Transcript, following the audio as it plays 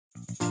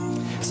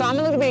So I'm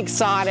a little bit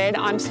excited.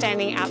 I'm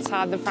standing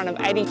outside the front of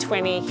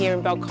 8020 here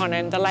in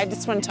Belconnen, the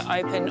latest one to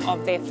open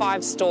of their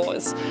 5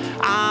 stores.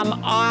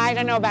 I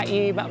don't know about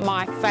you, but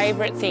my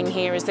favourite thing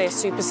here is their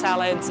super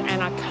salads,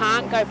 and I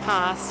can't go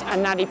past a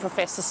Nutty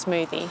Professor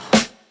smoothie.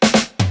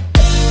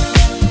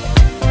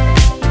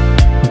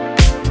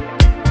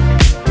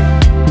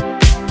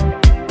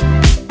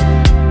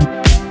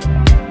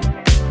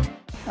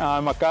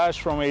 I'm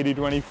Akash from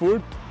 8020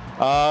 Food.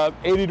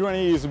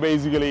 8020 is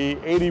basically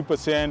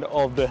 80%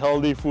 of the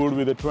healthy food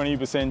with a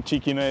 20%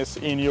 cheekiness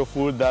in your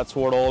food. That's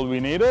what all we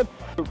needed.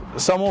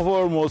 Some of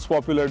our most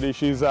popular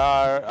dishes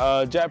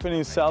are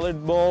Japanese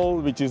salad bowl,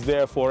 which is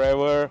there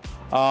forever.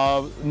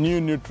 New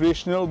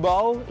nutritional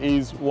bowl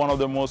is one of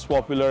the most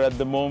popular at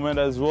the moment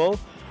as well.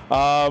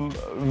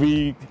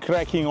 We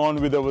cracking on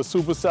with our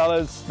super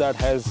salads that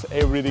has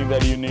everything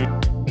that you need.